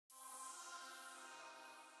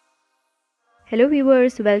Hello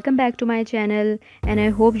viewers, welcome back to my channel and I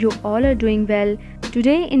hope you all are doing well.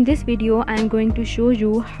 Today in this video I am going to show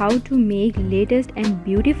you how to make latest and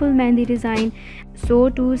beautiful mehndi design. So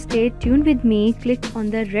to stay tuned with me, click on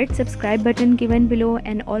the red subscribe button given below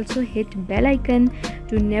and also hit bell icon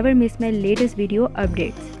to never miss my latest video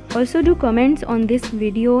updates. Also do comments on this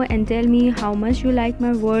video and tell me how much you like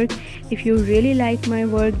my work. If you really like my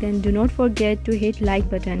work, then do not forget to hit like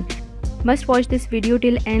button. Must watch this video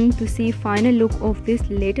till end to see final look of this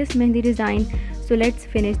latest mehndi design. So let's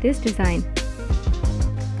finish this design.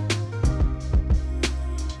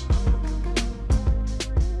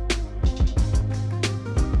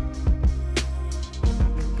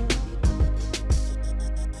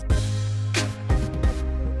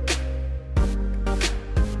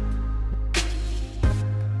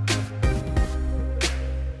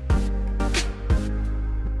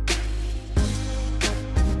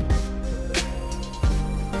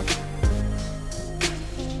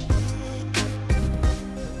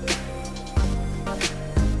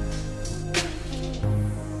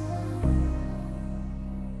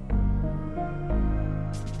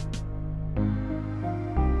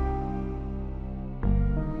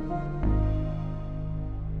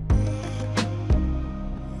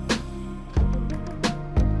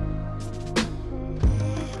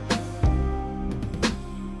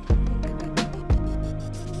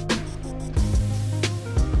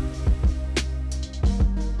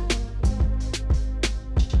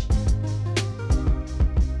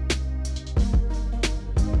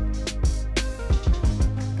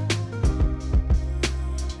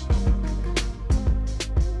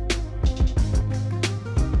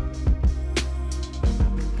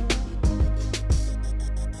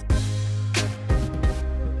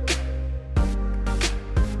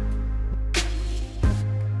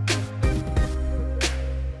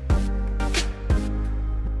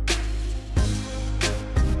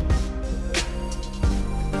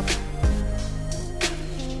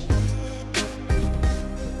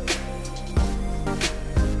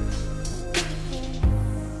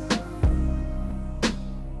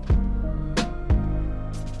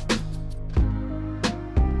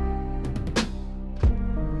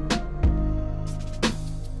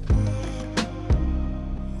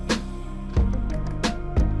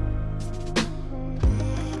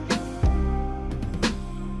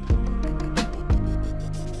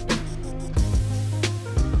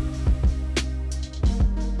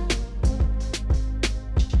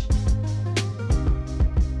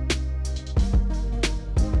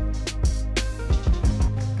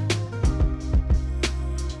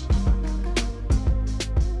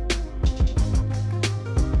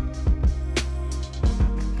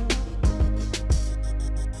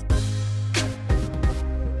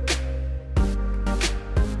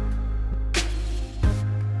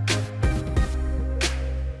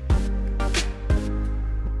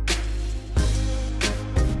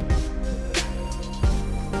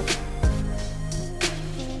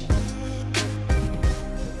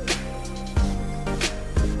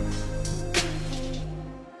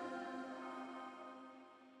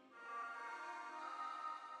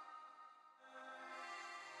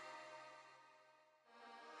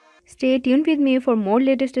 Stay tuned with me for more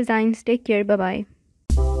latest designs. Take care. Bye bye.